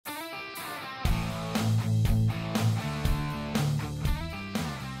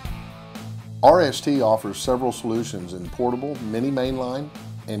RST offers several solutions in portable, mini mainline,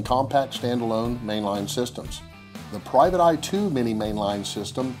 and compact standalone mainline systems. The Private Eye 2 mini mainline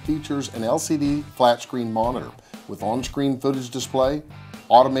system features an LCD flat screen monitor with on-screen footage display,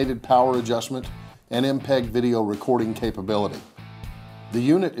 automated power adjustment, and MPEG video recording capability. The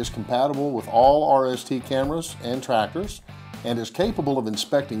unit is compatible with all RST cameras and tractors and is capable of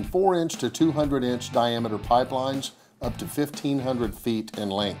inspecting 4-inch to 200-inch diameter pipelines up to 1,500 feet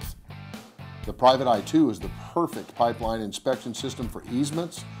in length. The Private Eye 2 is the perfect pipeline inspection system for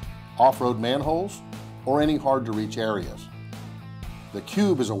easements, off-road manholes, or any hard-to-reach areas. The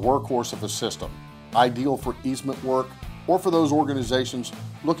Cube is a workhorse of a system, ideal for easement work or for those organizations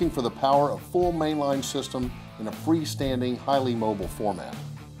looking for the power of full mainline system in a freestanding, highly mobile format.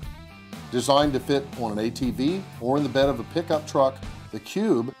 Designed to fit on an ATV or in the bed of a pickup truck, the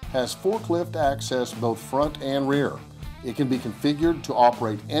Cube has forklift access both front and rear. It can be configured to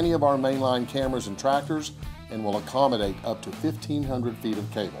operate any of our mainline cameras and tractors and will accommodate up to 1,500 feet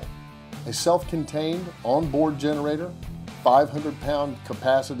of cable. A self-contained onboard generator, 500-pound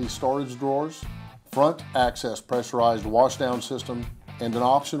capacity storage drawers, front access pressurized washdown system, and an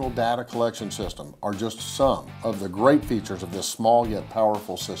optional data collection system are just some of the great features of this small yet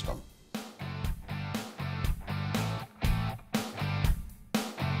powerful system.